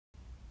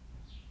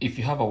If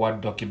you have a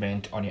Word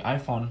document on your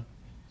iPhone,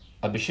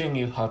 I'll be showing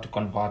you how to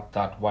convert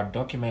that Word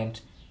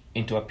document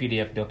into a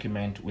PDF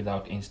document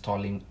without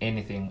installing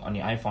anything on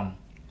your iPhone.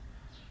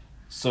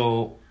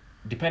 So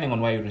depending on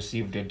where you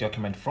received your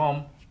document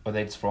from, whether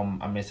it's from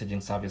a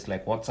messaging service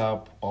like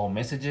WhatsApp or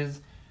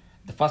Messages,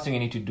 the first thing you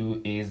need to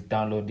do is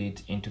download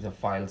it into the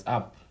Files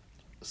app.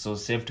 So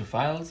save to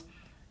Files,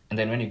 and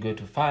then when you go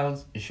to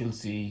Files, you should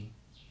see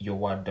your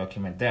Word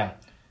document there.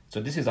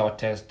 So this is our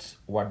test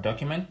Word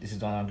document. This is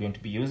the one I'm going to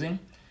be using.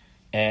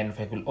 And if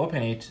I could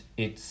open it,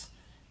 it's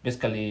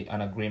basically an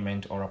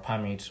agreement or a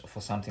permit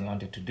for something I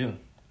wanted to do.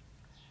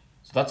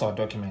 So that's our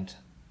document.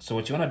 So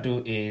what you want to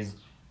do is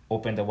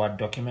open the Word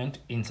document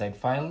inside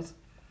Files,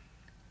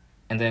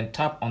 and then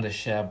tap on the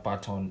Share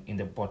button in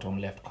the bottom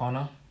left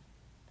corner.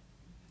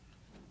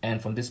 And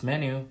from this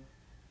menu,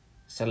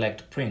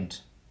 select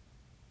Print.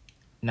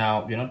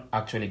 Now, we're not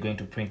actually going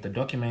to print the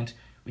document.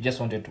 We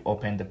just wanted to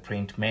open the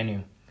Print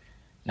menu.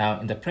 Now,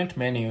 in the Print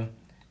menu,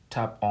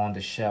 tap on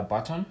the Share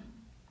button.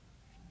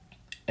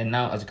 And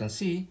now, as you can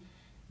see,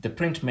 the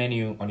Print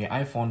menu on your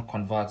iPhone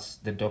converts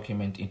the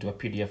document into a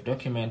PDF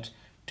document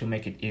to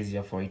make it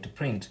easier for it to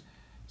print.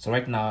 So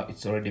right now,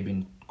 it's already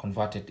been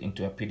converted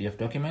into a PDF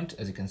document,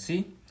 as you can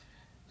see.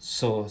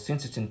 So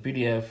since it's in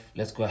PDF,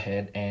 let's go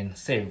ahead and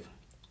save.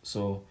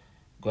 So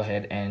go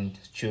ahead and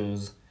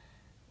choose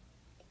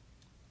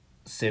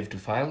Save to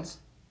Files.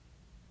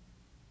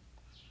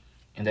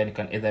 And then you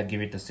can either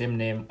give it the same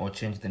name or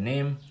change the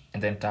name,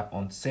 and then tap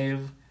on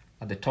Save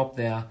at the top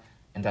there,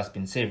 and that's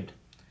been saved.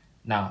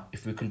 Now,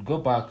 if we could go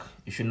back,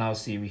 you should now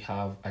see we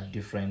have a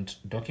different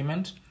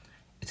document.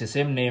 It's the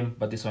same name,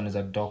 but this one is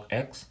a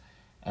docx,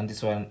 and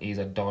this one is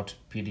a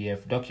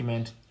 .pdf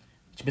document,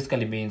 which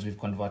basically means we've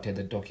converted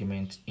the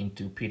document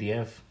into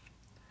PDF.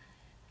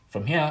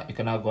 From here, you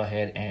can now go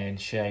ahead and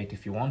share it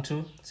if you want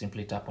to.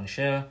 Simply tap on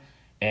Share,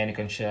 and you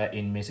can share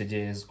in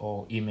Messages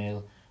or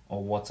email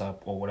or WhatsApp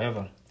or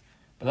whatever.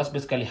 But that's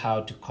basically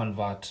how to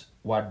convert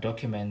Word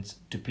documents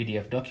to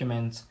PDF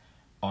documents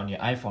on your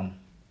iPhone.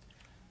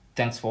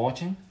 Thanks for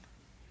watching.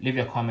 Leave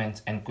your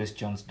comments and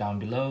questions down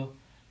below,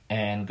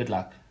 and good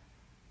luck.